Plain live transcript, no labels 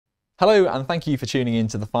Hello and thank you for tuning in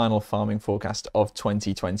to the final farming forecast of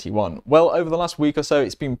 2021. Well, over the last week or so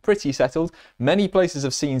it's been pretty settled. Many places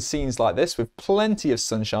have seen scenes like this with plenty of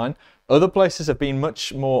sunshine. Other places have been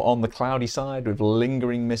much more on the cloudy side with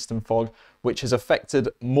lingering mist and fog, which has affected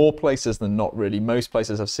more places than not really. Most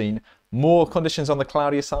places have seen more conditions on the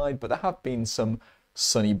cloudier side, but there have been some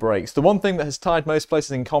sunny breaks. The one thing that has tied most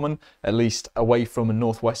places in common, at least away from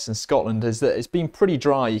northwestern Scotland, is that it's been pretty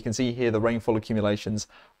dry. You can see here the rainfall accumulations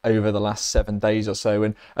over the last 7 days or so,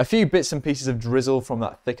 and a few bits and pieces of drizzle from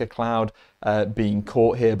that thicker cloud being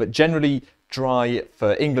caught here, but generally dry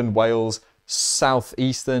for England, Wales,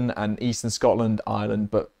 southeastern and eastern Scotland, Ireland,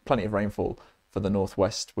 but plenty of rainfall for the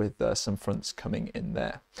northwest with some fronts coming in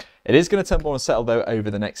there. It is going to turn more unsettled though over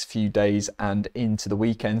the next few days and into the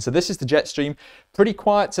weekend. So this is the jet stream, pretty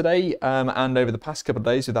quiet today and over the past couple of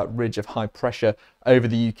days with that ridge of high pressure over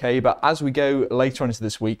the UK. But as we go later on into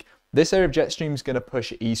this week, this area of jet stream is going to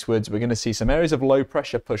push eastwards. We're going to see some areas of low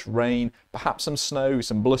pressure push rain, perhaps some snow,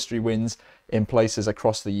 some blustery winds in places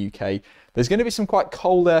across the UK. There's going to be some quite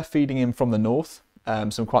cold air feeding in from the north.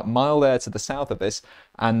 Some quite mild air to the south of this,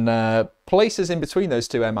 and places in between those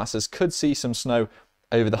two air masses could see some snow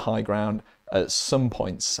over the high ground at some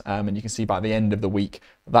points, and you can see by the end of the week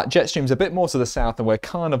that jet stream's a bit more to the south and we're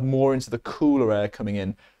kind of more into the cooler air coming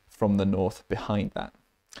in from the north behind that.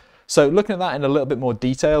 So looking at that in a little bit more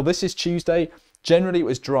detail, this is Tuesday. Generally it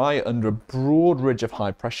was dry under a broad ridge of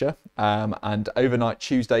high pressure, and overnight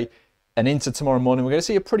Tuesday and into tomorrow morning, we're going to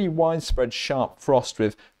see a pretty widespread sharp frost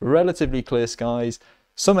with relatively clear skies,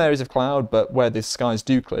 some areas of cloud, but where the skies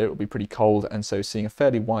do clear, it will be pretty cold, and so seeing a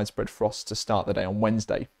fairly widespread frost to start the day on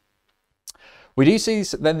Wednesday. We do see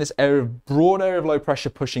then this broad area of low pressure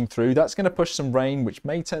pushing through. That's going to push some rain, which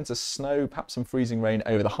may turn to snow, perhaps some freezing rain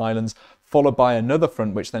over the highlands, followed by another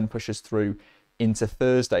front, which then pushes through into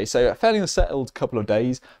Thursday. So a fairly unsettled couple of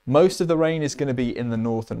days. Most of the rain is going to be in the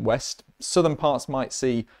north and west. Southern parts might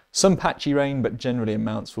see some patchy rain, but generally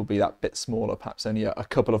amounts will be that bit smaller, perhaps only a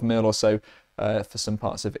couple of mil or so for some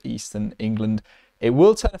parts of eastern England. It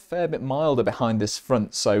will turn a fair bit milder behind this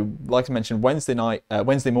front. So like I mentioned, Wednesday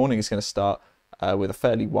morning is going to start with a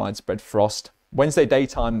fairly widespread frost. Wednesday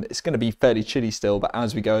daytime, it's going to be fairly chilly still, but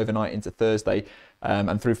as we go overnight into Thursday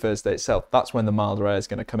and through Thursday itself, that's when the milder air is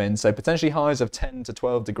going to come in. So potentially highs of 10 to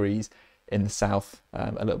 12 degrees in the south,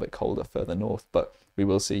 a little bit colder further north, but we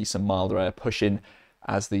will see some milder air push in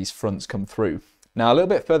as these fronts come through. Now a little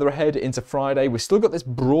bit further ahead into Friday, we've still got this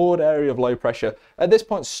broad area of low pressure. At this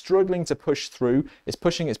point, struggling to push through. It's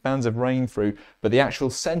pushing its bands of rain through, but the actual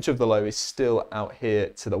centre of the low is still out here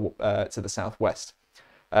to the southwest.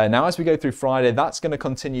 Now as we go through Friday, that's going to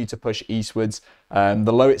continue to push eastwards,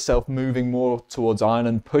 the low itself moving more towards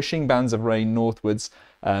Ireland, pushing bands of rain northwards,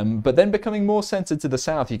 but then becoming more centred to the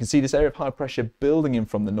south. You can see this area of high pressure building in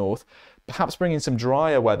from the north, perhaps bringing some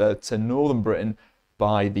drier weather to northern Britain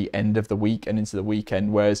by the end of the week and into the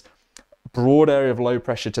weekend, whereas broad area of low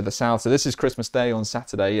pressure to the south. So this is Christmas Day on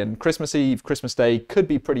Saturday, and Christmas Eve, Christmas Day could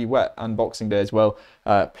be pretty wet, and Boxing Day as well.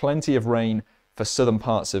 Plenty of rain for southern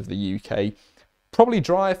parts of the UK. Probably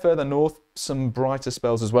drier further north, some brighter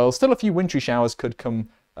spells as well. Still a few wintry showers could come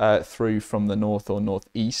through from the north or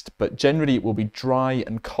northeast, but generally it will be dry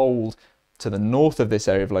and cold to the north of this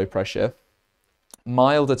area of low pressure.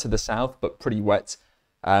 Milder to the south, but pretty wet.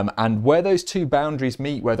 And where those two boundaries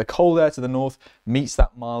meet, where the cold air to the north meets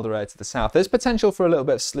that milder air to the south, there's potential for a little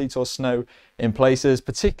bit of sleet or snow in places,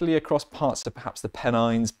 particularly across parts of perhaps the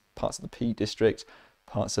Pennines, parts of the Peak District,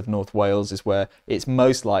 parts of North Wales is where it's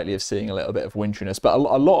most likely of seeing a little bit of winteriness. But a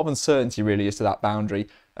lot of uncertainty really as to that boundary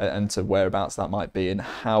and to whereabouts that might be and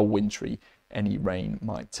how wintry any rain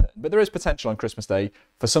might turn. But there is potential on Christmas Day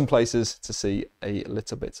for some places to see a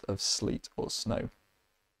little bit of sleet or snow.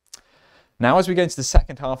 Now, as we go into the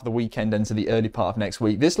second half of the weekend and to the early part of next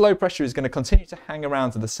week, this low pressure is going to continue to hang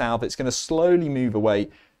around to the south. It's going to slowly move away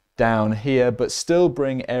down here, but still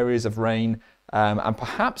bring areas of rain and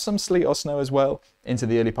perhaps some sleet or snow as well into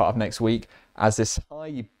the early part of next week as this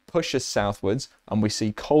high pushes southwards and we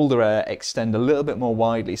see colder air extend a little bit more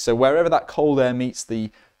widely. So wherever that cold air meets the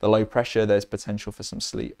low pressure, there's potential for some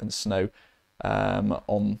sleet and snow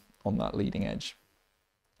on that leading edge.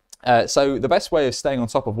 So the best way of staying on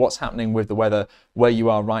top of what's happening with the weather where you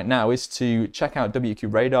are right now is to check out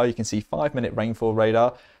WQRadar. You can see 5-minute rainfall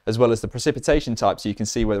radar as well as the precipitation type, so you can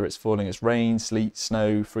see whether it's falling as rain, sleet,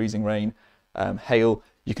 snow, freezing rain, hail.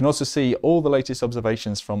 You can also see all the latest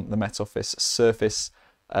observations from the Met Office surface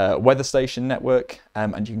weather station network,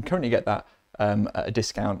 and you can currently get that at a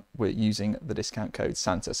discount. We're using the discount code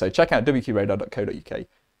Santa. So check out wqradar.co.uk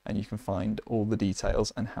and you can find all the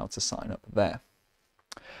details and how to sign up there.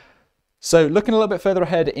 So looking a little bit further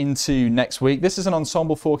ahead into next week, this is an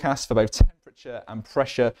ensemble forecast for both temperature and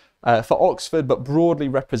pressure for Oxford, but broadly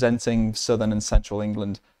representing southern and central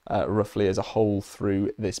England roughly as a whole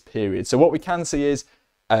through this period. So what we can see is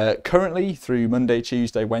currently through Monday,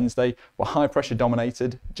 Tuesday, Wednesday, we're high pressure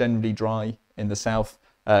dominated, generally dry in the south,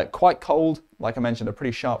 quite cold, like I mentioned, a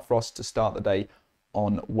pretty sharp frost to start the day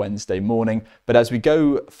on Wednesday morning. But as we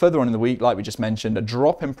go further on in the week, like we just mentioned, a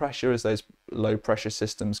drop in pressure as those low pressure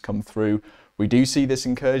systems come through. We do see this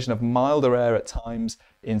incursion of milder air at times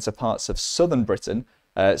into parts of southern Britain.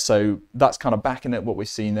 So that's kind of backing up what we've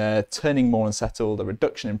seen there, turning more unsettled, a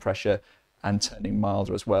reduction in pressure and turning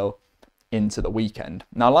milder as well into the weekend.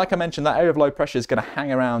 Now, like I mentioned, that area of low pressure is going to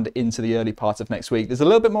hang around into the early part of next week. There's a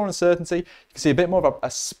little bit more uncertainty. You can see a bit more of a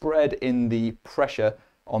spread in the pressure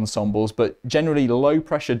ensembles, but generally low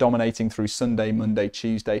pressure dominating through Sunday, Monday,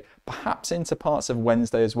 Tuesday, perhaps into parts of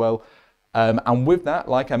Wednesday as well. And with that,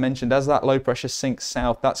 like I mentioned, as that low pressure sinks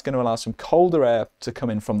south, that's going to allow some colder air to come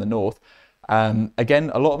in from the north. Again,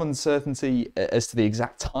 a lot of uncertainty as to the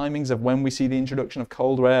exact timings of when we see the introduction of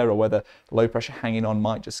colder air, or whether low pressure hanging on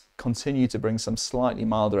might just continue to bring some slightly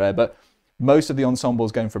milder air. But most of the ensemble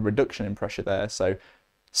is going for a reduction in pressure there. So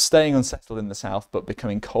staying unsettled in the south, but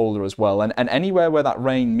becoming colder as well. And anywhere where that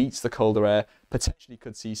rain meets the colder air, potentially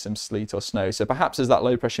could see some sleet or snow. So perhaps as that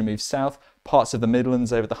low pressure moves south, parts of the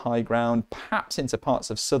Midlands over the high ground, perhaps into parts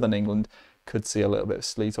of southern England, could see a little bit of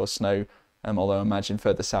sleet or snow. Although I imagine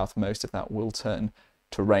further south, most of that will turn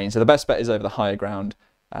to rain. So the best bet is over the higher ground,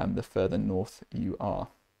 the further north you are.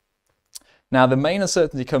 Now, the main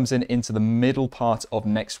uncertainty comes into the middle part of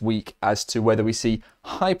next week as to whether we see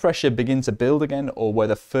high pressure begin to build again, or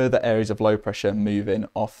whether further areas of low pressure move in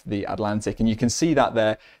off the Atlantic. And you can see that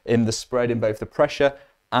there in the spread in both the pressure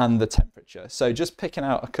and the temperature. So just picking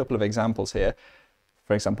out a couple of examples here.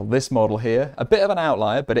 For example, this model here, a bit of an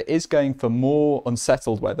outlier, but it is going for more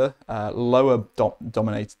unsettled weather,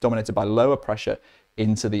 dominated by lower pressure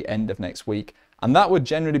into the end of next week. And that would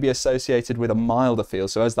generally be associated with a milder field.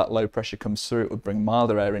 So as that low pressure comes through, it would bring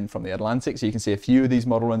milder air in from the Atlantic. So you can see a few of these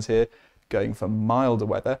model runs here going for milder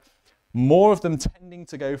weather. More of them tending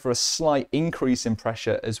to go for a slight increase in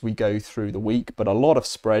pressure as we go through the week, but a lot of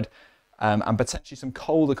spread and potentially some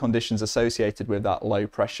colder conditions associated with that low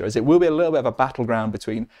pressure, as it will be a little bit of a battleground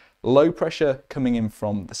between low pressure coming in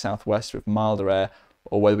from the southwest with milder air,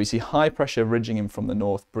 or whether we see high pressure ridging in from the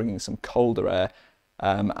north, bringing some colder air.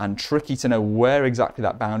 And tricky to know where exactly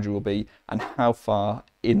that boundary will be and how far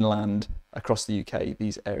inland across the UK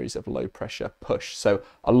these areas of low pressure push. So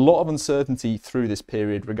a lot of uncertainty through this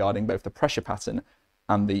period regarding both the pressure pattern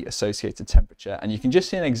and the associated temperature. And you can just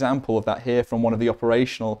see an example of that here from one of the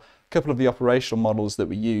couple of the operational models that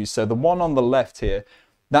we use. So the one on the left here,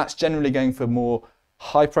 that's generally going for more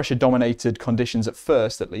high pressure dominated conditions at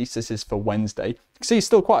first, at least. This is for Wednesday. You can see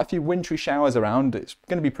still quite a few wintry showers around. It's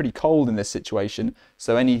going to be pretty cold in this situation,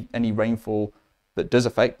 so any rainfall that does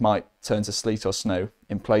affect might turn to sleet or snow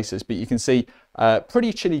in places. But you can see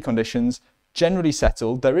pretty chilly conditions, generally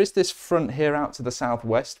settled. There is this front here out to the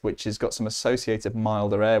southwest, which has got some associated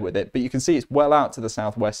milder air with it, but you can see it's well out to the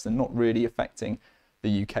southwest and not really affecting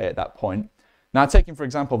the UK at that point. Now, taking, for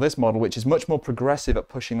example, this model, which is much more progressive at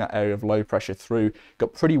pushing that area of low pressure through,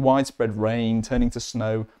 got pretty widespread rain turning to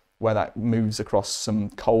snow where that moves across some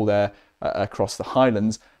cold air across the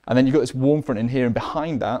highlands. And then you've got this warm front in here, and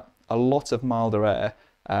behind that, a lot of milder air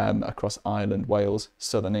across Ireland, Wales,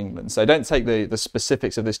 southern England. So don't take the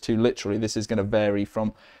specifics of this too literally. This is going to vary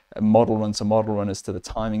from model run to model run as to the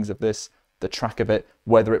timings of this, the track of it,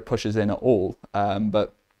 whether it pushes in at all.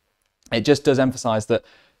 But it just does emphasize that,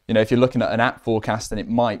 you know, if you're looking at an app forecast, then it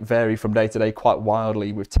might vary from day to day quite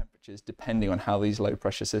wildly with temperatures, depending on how these low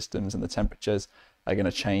pressure systems and the temperatures are going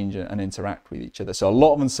to change and interact with each other. So a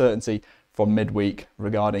lot of uncertainty from midweek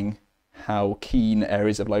regarding how keen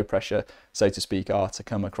areas of low pressure, so to speak, are to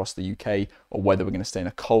come across the UK, or whether we're going to stay in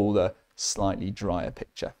a colder, slightly drier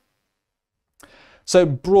picture. So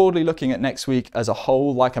broadly looking at next week as a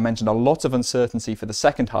whole, like I mentioned, a lot of uncertainty for the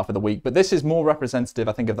second half of the week, but this is more representative,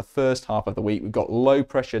 I think, of the first half of the week. We've got low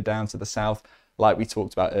pressure down to the south, like we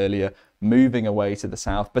talked about earlier, moving away to the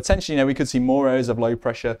south. Potentially, you know, we could see more areas of low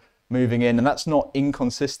pressure moving in, and that's not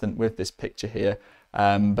inconsistent with this picture here.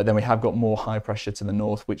 But then we have got more high pressure to the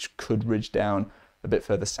north, which could ridge down a bit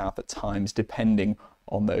further south at times, depending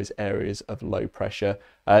on those areas of low pressure.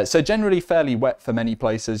 So generally fairly wet for many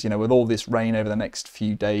places, you know, with all this rain over the next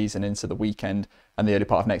few days and into the weekend and the early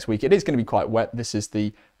part of next week. It is going to be quite wet. This is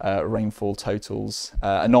the rainfall totals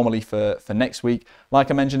anomaly for next week. Like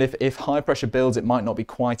I mentioned, if high pressure builds, it might not be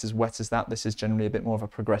quite as wet as that. This is generally a bit more of a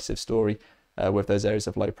progressive story with those areas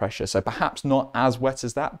of low pressure. So perhaps not as wet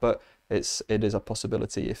as that, but it is a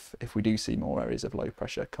possibility if we do see more areas of low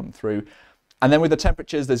pressure come through. And then with the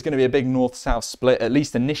temperatures, there's going to be a big north-south split, at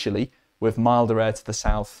least initially, with milder air to the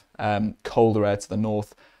south, colder air to the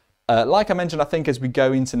north. Like I mentioned, I think as we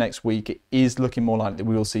go into next week, it is looking more likely that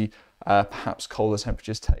we will see perhaps colder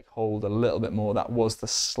temperatures take hold a little bit more. That was the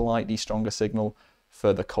slightly stronger signal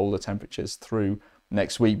for the colder temperatures through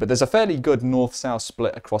next week. But there's a fairly good north-south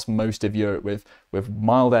split across most of Europe with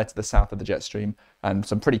mild air to the south of the jet stream and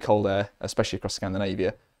some pretty cold air, especially across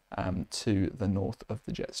Scandinavia, to the north of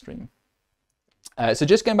the jet stream. So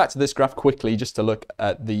just going back to this graph quickly, just to look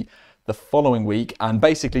at the following week, and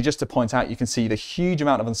basically just to point out, you can see the huge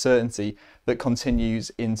amount of uncertainty that continues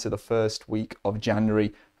into the first week of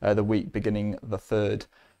January, the week beginning the 3rd.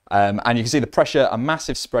 And you can see the pressure, a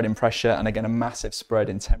massive spread in pressure, and again, a massive spread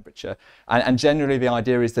in temperature. And generally the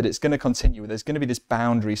idea is that it's going to continue. There's going to be this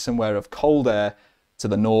boundary somewhere of cold air to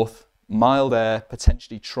the north, mild air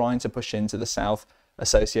potentially trying to push into the south,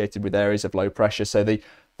 associated with areas of low pressure. So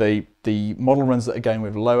the model runs that are going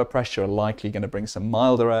with lower pressure are likely going to bring some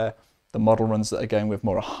milder air. The model runs that are going with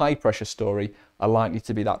more a high pressure story are likely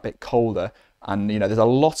to be that bit colder. And, you know, there's a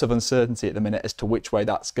lot of uncertainty at the minute as to which way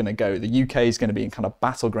that's going to go. The UK is going to be in kind of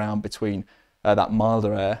battleground between that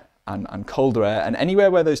milder air and colder air. And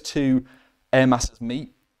anywhere where those two air masses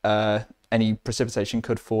meet, any precipitation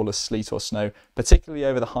could fall as sleet or snow, particularly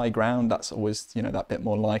over the high ground. That's always, you know, that bit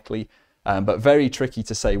more likely. But very tricky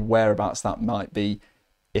to say whereabouts that might be,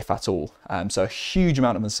 if at all. So a huge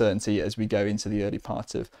amount of uncertainty as we go into the early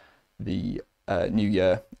part of the new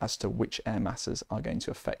year as to which air masses are going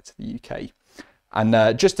to affect the UK.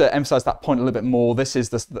 And just to emphasize that point a little bit more, this is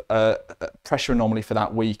the pressure anomaly for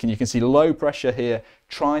that week. And you can see low pressure here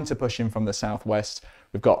trying to push in from the southwest.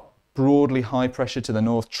 We've got broadly high pressure to the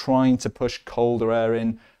north trying to push colder air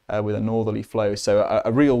in with a northerly flow. So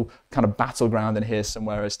a real kind of battleground in here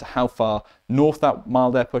somewhere as to how far north that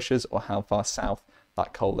mild air pushes or how far south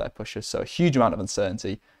that cold air pushes. So a huge amount of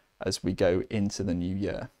uncertainty as we go into the new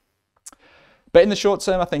year. But in the short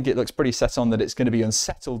term, I think it looks pretty set on that it's going to be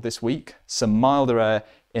unsettled this week. Some milder air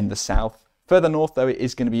in the south. Further north, though, it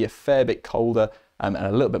is going to be a fair bit colder and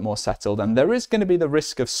a little bit more settled. And there is going to be the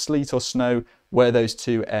risk of sleet or snow where those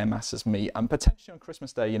two air masses meet. And potentially on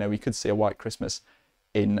Christmas Day, you know, we could see a white Christmas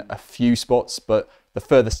in a few spots. But the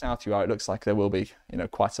further south you are, it looks like there will be, you know,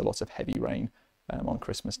 quite a lot of heavy rain on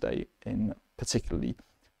Christmas Day in particularly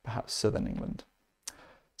perhaps southern England.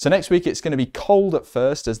 So next week it's going to be cold at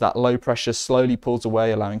first as that low pressure slowly pulls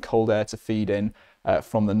away, allowing cold air to feed in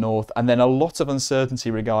from the north, and then a lot of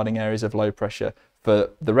uncertainty regarding areas of low pressure for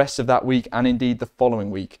the rest of that week and indeed the following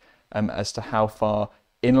week as to how far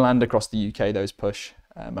inland across the UK those push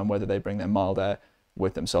and whether they bring their mild air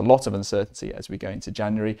with them. So a lot of uncertainty as we go into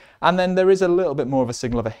January. And then there is a little bit more of a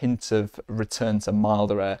signal of a hint of return to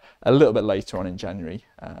milder air a little bit later on in January.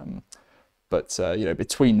 But you know,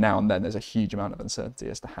 between now and then, there's a huge amount of uncertainty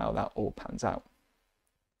as to how that all pans out.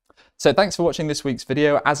 So thanks for watching this week's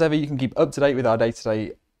video. As ever, you can keep up to date with our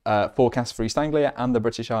day-to-day forecast for East Anglia and the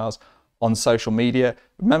British Isles on social media.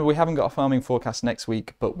 Remember, we haven't got a farming forecast next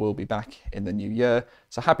week, but we'll be back in the new year.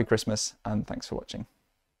 So happy Christmas and thanks for watching.